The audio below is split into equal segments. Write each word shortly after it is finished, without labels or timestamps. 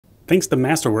Thanks to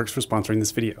Masterworks for sponsoring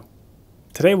this video.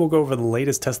 Today we'll go over the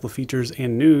latest Tesla features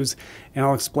and news, and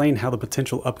I'll explain how the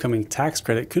potential upcoming tax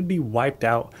credit could be wiped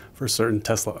out for certain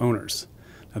Tesla owners.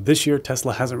 Now, this year,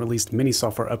 Tesla hasn't released many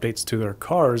software updates to their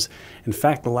cars. In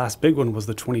fact, the last big one was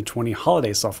the 2020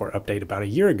 holiday software update about a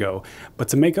year ago. But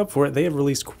to make up for it, they have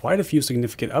released quite a few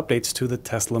significant updates to the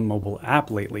Tesla mobile app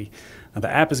lately. Now,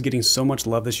 the app is getting so much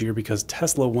love this year because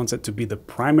Tesla wants it to be the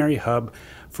primary hub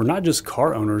for not just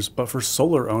car owners, but for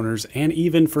solar owners and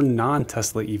even for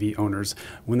non-Tesla EV owners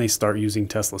when they start using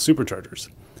Tesla Superchargers.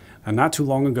 Now, not too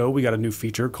long ago, we got a new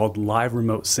feature called Live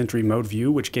Remote Sentry Mode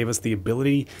View, which gave us the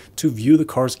ability to view the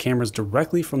car's cameras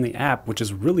directly from the app, which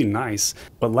is really nice.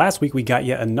 But last week, we got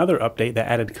yet another update that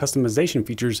added customization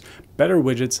features, better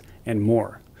widgets, and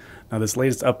more. Now, this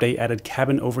latest update added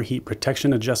cabin overheat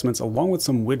protection adjustments along with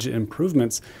some widget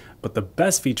improvements, but the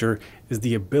best feature is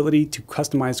the ability to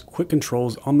customize quick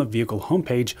controls on the vehicle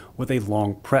homepage with a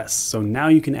long press. So now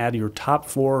you can add your top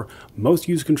 4 most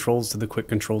used controls to the quick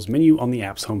controls menu on the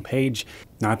app's homepage.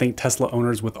 Now, I think Tesla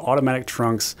owners with automatic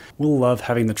trunks will love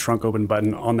having the trunk open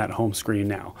button on that home screen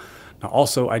now. Now,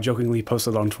 also, I jokingly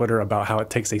posted on Twitter about how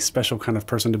it takes a special kind of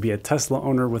person to be a Tesla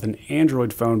owner with an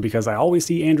Android phone, because I always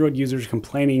see Android users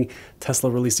complaining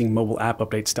Tesla releasing mobile app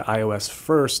updates to iOS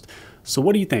first. So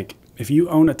what do you think? If you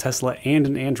own a Tesla and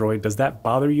an Android, does that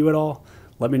bother you at all?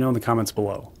 Let me know in the comments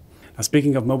below. Now,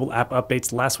 speaking of mobile app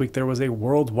updates, last week there was a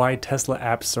worldwide Tesla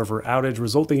app server outage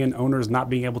resulting in owners not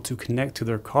being able to connect to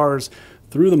their cars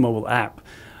through the mobile app.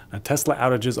 Now, Tesla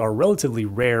outages are relatively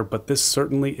rare, but this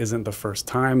certainly isn't the first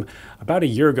time. About a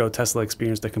year ago, Tesla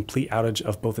experienced a complete outage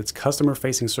of both its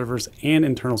customer-facing servers and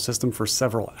internal system for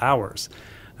several hours.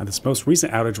 Now, this most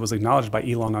recent outage was acknowledged by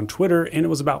Elon on Twitter, and it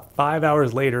was about 5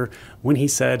 hours later when he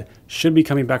said, "Should be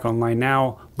coming back online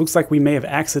now. Looks like we may have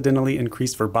accidentally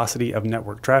increased verbosity of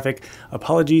network traffic.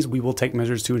 Apologies, we will take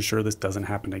measures to ensure this doesn't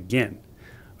happen again."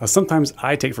 Sometimes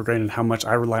I take for granted how much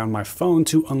I rely on my phone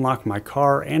to unlock my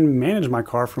car and manage my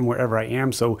car from wherever I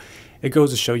am, so it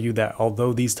goes to show you that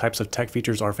although these types of tech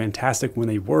features are fantastic when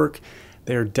they work,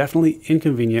 they are definitely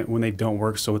inconvenient when they don't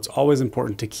work, so it's always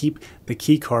important to keep the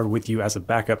key card with you as a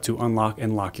backup to unlock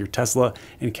and lock your Tesla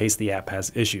in case the app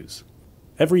has issues.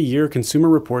 Every year, Consumer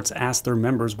Reports ask their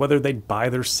members whether they'd buy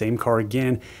their same car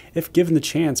again if given the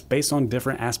chance based on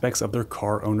different aspects of their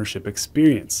car ownership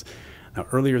experience. Now,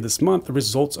 earlier this month, the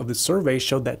results of the survey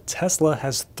showed that Tesla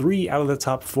has 3 out of the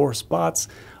top 4 spots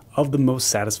of the most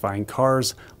satisfying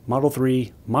cars, Model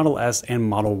 3, Model S, and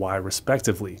Model Y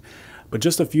respectively. But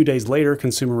just a few days later,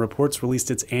 Consumer Reports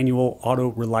released its annual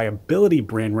auto reliability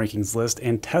brand rankings list,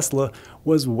 and Tesla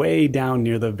was way down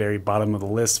near the very bottom of the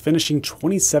list, finishing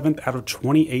 27th out of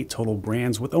 28 total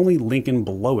brands, with only Lincoln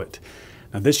below it.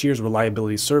 Now, this year's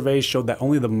reliability survey showed that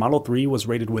only the Model 3 was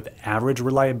rated with average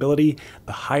reliability,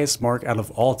 the highest mark out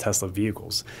of all Tesla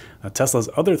vehicles. Now, Tesla's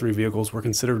other 3 vehicles were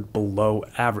considered below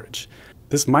average.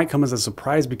 This might come as a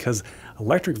surprise because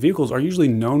electric vehicles are usually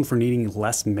known for needing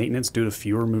less maintenance due to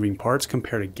fewer moving parts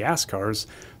compared to gas cars.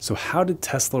 So how did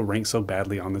Tesla rank so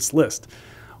badly on this list?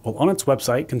 Well, on its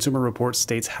website, Consumer Reports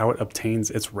states how it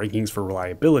obtains its rankings for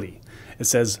reliability. It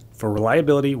says, "For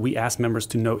reliability, we asked members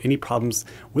to note any problems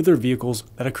with their vehicles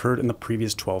that occurred in the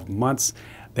previous 12 months.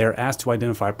 They are asked to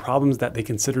identify problems that they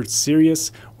considered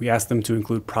serious. We asked them to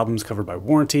include problems covered by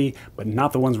warranty, but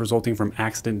not the ones resulting from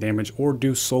accident damage or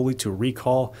due solely to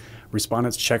recall.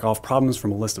 Respondents check off problems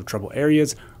from a list of trouble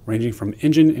areas, ranging from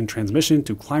engine and transmission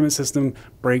to climate system,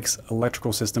 brakes,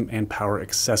 electrical system, and power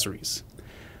accessories."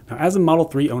 Now, as a Model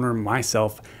 3 owner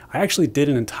myself, I actually did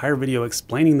an entire video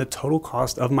explaining the total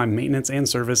cost of my maintenance and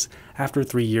service after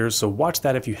 3 years, so watch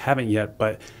that if you haven't yet,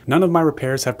 but none of my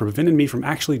repairs have prevented me from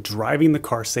actually driving the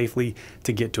car safely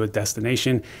to get to a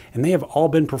destination, and they have all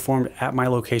been performed at my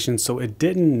location, so it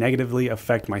didn't negatively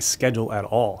affect my schedule at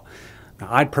all. Now,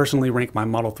 I'd personally rank my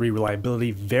Model 3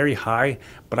 reliability very high,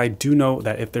 but I do know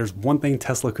that if there's one thing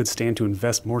Tesla could stand to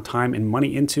invest more time and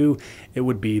money into, it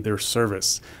would be their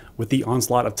service. With the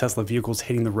onslaught of Tesla vehicles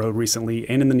hitting the road recently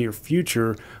and in the near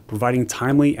future, providing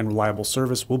timely and reliable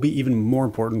service will be even more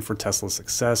important for Tesla's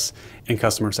success and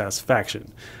customer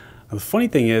satisfaction. Now, the funny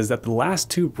thing is that the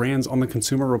last 2 brands on the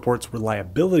Consumer Reports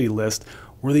reliability list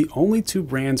were the only 2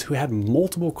 brands who had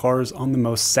multiple cars on the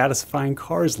most satisfying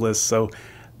cars list, so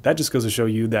that just goes to show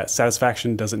you that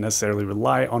satisfaction doesn't necessarily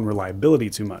rely on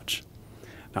reliability too much.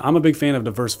 Now, I'm a big fan of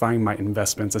diversifying my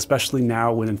investments, especially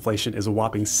now when inflation is a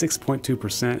whopping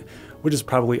 6.2%, which is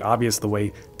probably obvious the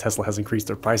way Tesla has increased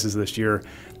their prices this year.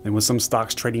 And with some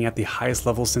stocks trading at the highest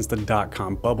level since the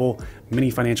dot-com bubble, many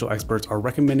financial experts are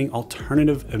recommending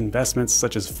alternative investments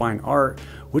such as fine art,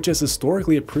 which has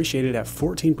historically appreciated at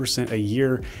 14% a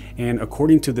year, and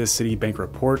according to this Citibank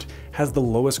report, has the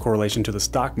lowest correlation to the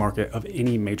stock market of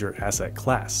any major asset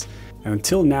class. And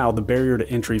until now, the barrier to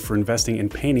entry for investing in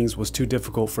paintings was too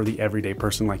difficult for the everyday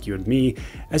person like you and me,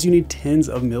 as you need tens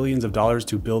of millions of dollars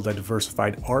to build a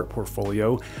diversified art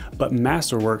portfolio, but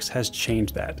Masterworks has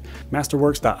changed that.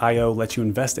 Masterworks.io lets you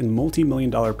invest in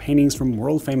multi-million-dollar paintings from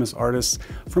world-famous artists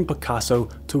from Picasso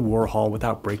to Warhol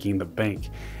without breaking the bank.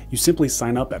 You simply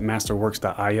sign up at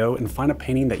Masterworks.io and find a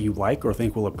painting that you like or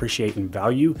think will appreciate in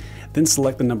value, then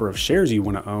select the number of shares you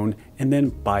want to own, and then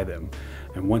buy them.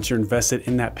 And once you're invested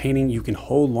in that painting, you can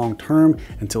hold long term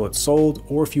until it's sold,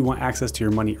 or if you want access to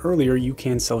your money earlier, you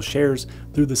can sell shares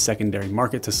through the secondary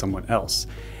market to someone else.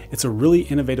 It's a really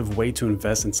innovative way to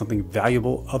invest in something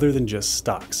valuable other than just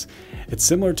stocks. It's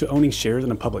similar to owning shares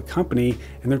in a public company,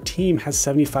 and their team has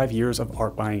 75 years of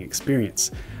art buying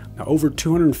experience. Now, over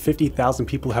 250,000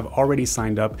 people have already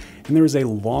signed up, and there is a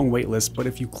long wait list, but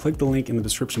if you click the link in the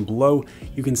description below,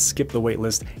 you can skip the wait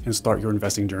list and start your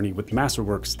investing journey with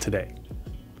Masterworks today.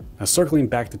 Now, circling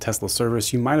back to Tesla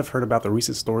service, you might have heard about the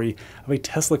recent story of a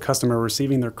Tesla customer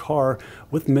receiving their car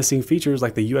with missing features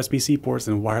like the USB-C ports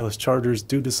and wireless chargers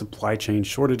due to supply chain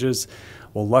shortages.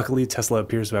 Well, luckily, Tesla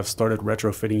appears to have started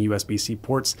retrofitting USB-C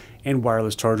ports and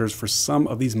wireless chargers for some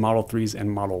of these Model 3s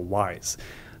and Model Ys.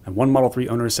 And one Model 3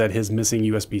 owner said his missing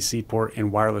USB-C port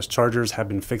and wireless chargers have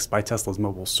been fixed by Tesla's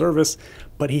mobile service,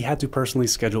 but he had to personally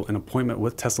schedule an appointment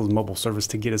with Tesla's mobile service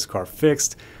to get his car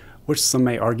fixed, which some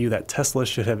may argue that Tesla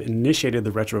should have initiated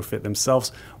the retrofit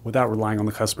themselves without relying on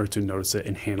the customer to notice it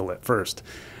and handle it first.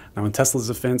 Now, in Tesla's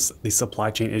defense, the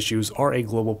supply chain issues are a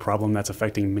global problem that's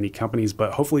affecting many companies,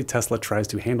 but hopefully Tesla tries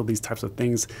to handle these types of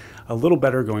things a little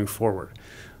better going forward.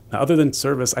 Now, other than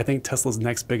service, I think Tesla's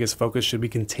next biggest focus should be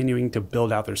continuing to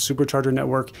build out their supercharger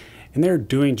network, and they're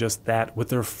doing just that with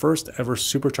their first ever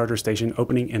supercharger station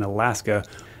opening in Alaska.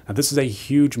 Now, this is a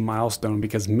huge milestone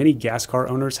because many gas car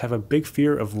owners have a big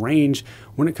fear of range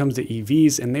when it comes to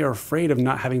EVs, and they are afraid of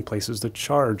not having places to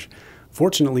charge.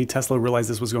 Fortunately, Tesla realized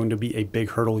this was going to be a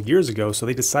big hurdle years ago, so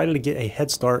they decided to get a head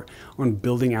start on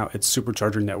building out its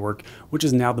supercharger network, which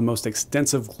is now the most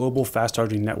extensive global fast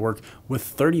charging network with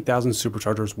 30,000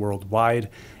 superchargers worldwide.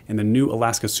 And the new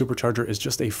Alaska supercharger is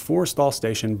just a 4-stall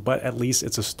station, but at least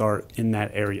it's a start in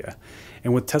that area.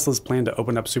 And with Tesla's plan to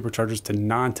open up superchargers to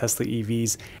non-Tesla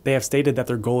EVs, they have stated that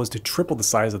their goal is to triple the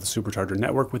size of the supercharger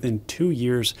network within 2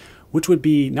 years, which would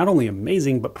be not only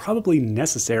amazing, but probably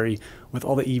necessary with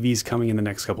all the EVs coming in the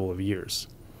next couple of years.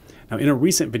 Now, in a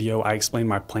recent video, I explained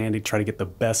my plan to try to get the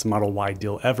best Model Y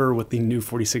deal ever with the new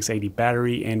 4680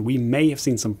 battery, and we may have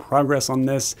seen some progress on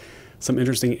this. Some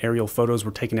interesting aerial photos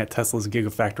were taken at Tesla's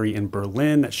Gigafactory in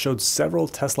Berlin that showed several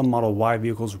Tesla Model Y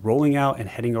vehicles rolling out and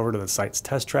heading over to the site's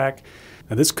test track.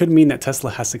 Now, this could mean that Tesla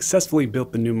has successfully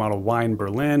built the new Model Y in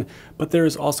Berlin, but there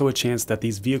is also a chance that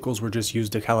these vehicles were just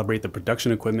used to calibrate the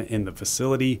production equipment in the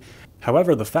facility.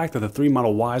 However, the fact that the 3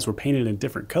 Model Ys were painted in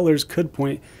different colors could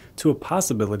point to a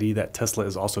possibility that Tesla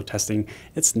is also testing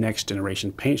its next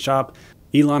generation paint shop.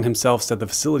 Elon himself said the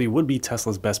facility would be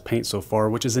Tesla's best paint so far,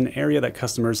 which is an area that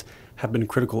customers have been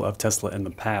critical of Tesla in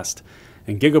the past.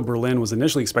 And GigaBerlin was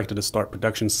initially expected to start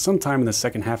production sometime in the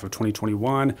second half of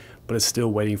 2021, but is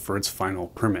still waiting for its final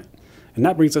permit. And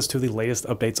that brings us to the latest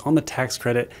updates on the tax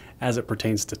credit as it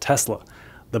pertains to Tesla.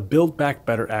 The Build Back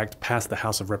Better Act passed the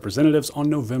House of Representatives on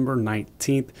November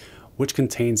 19th, which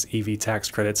contains EV tax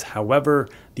credits. However,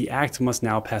 the act must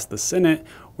now pass the Senate,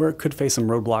 where it could face some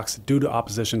roadblocks due to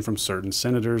opposition from certain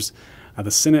senators.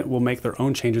 The Senate will make their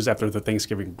own changes after the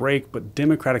Thanksgiving break, but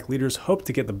Democratic leaders hope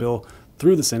to get the bill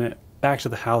through the Senate, back to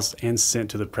the House, and sent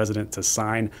to the president to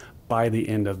sign by the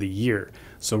end of the year.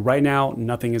 So right now,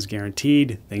 nothing is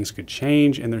guaranteed. Things could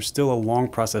change, and there's still a long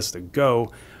process to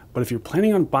go. But if you're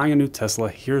planning on buying a new Tesla,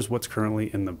 here's what's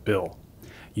currently in the bill.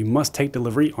 You must take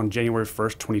delivery on January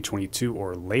 1st, 2022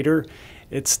 or later.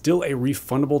 It's still a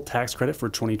refundable tax credit for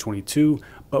 2022,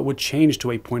 but would change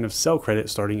to a point of sale credit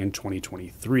starting in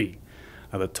 2023.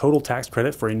 Now, the total tax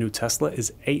credit for a new Tesla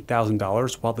is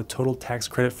 $8,000, while the total tax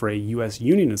credit for a U.S.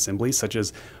 Union assembly, such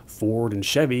as Ford and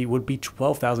Chevy, would be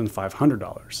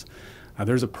 $12,500.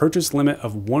 There's a purchase limit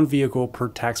of 1 vehicle per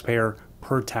taxpayer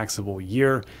per taxable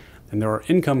year, and there are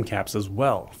income caps as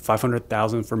well: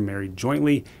 $500,000 for married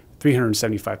jointly,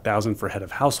 $375,000 for head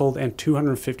of household, and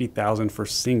 $250,000 for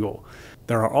single.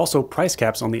 There are also price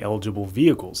caps on the eligible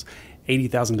vehicles: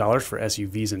 $80,000 for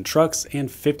SUVs and trucks, and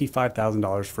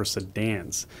 $55,000 for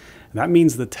sedans. And that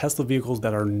means the Tesla vehicles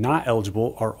that are not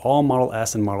eligible are all Model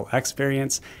S and Model X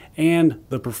variants and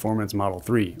the Performance Model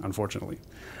 3, unfortunately.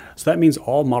 So that means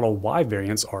all Model Y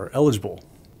variants are eligible.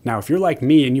 Now, if you're like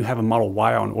me and you have a Model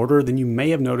Y on order, then you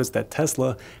may have noticed that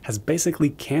Tesla has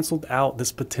basically canceled out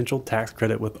this potential tax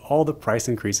credit with all the price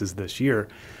increases this year.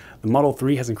 The Model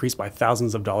 3 has increased by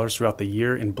thousands of dollars throughout the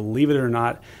year, and believe it or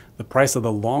not, the price of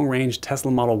the long-range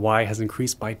Tesla Model Y has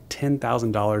increased by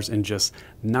 $10,000 in just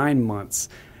 9 months.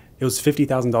 It was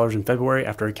 $50,000 in February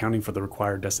after accounting for the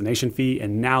required destination fee,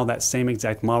 and now that same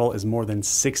exact model is more than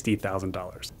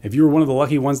 $60,000. If you were one of the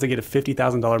lucky ones to get a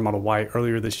 $50,000 Model Y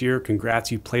earlier this year,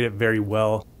 congrats, you played it very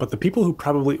well. But the people who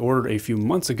probably ordered a few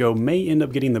months ago may end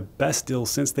up getting the best deal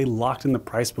since they locked in the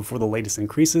price before the latest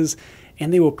increases,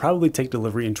 and they will probably take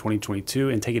delivery in 2022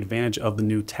 and take advantage of the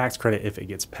new tax credit if it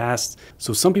gets passed.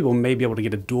 So some people may be able to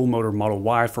get a dual motor Model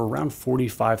Y for around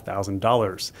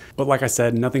 $45,000. But like I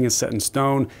said, nothing is set in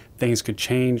stone. Things could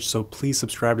change, so please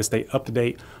subscribe to stay up to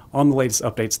date on the latest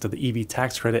updates to the EV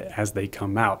tax credit as they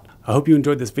come out. I hope you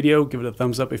enjoyed this video. Give it a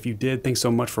thumbs up if you did. Thanks so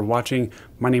much for watching.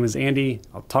 My name is Andy.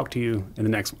 I'll talk to you in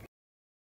the next one.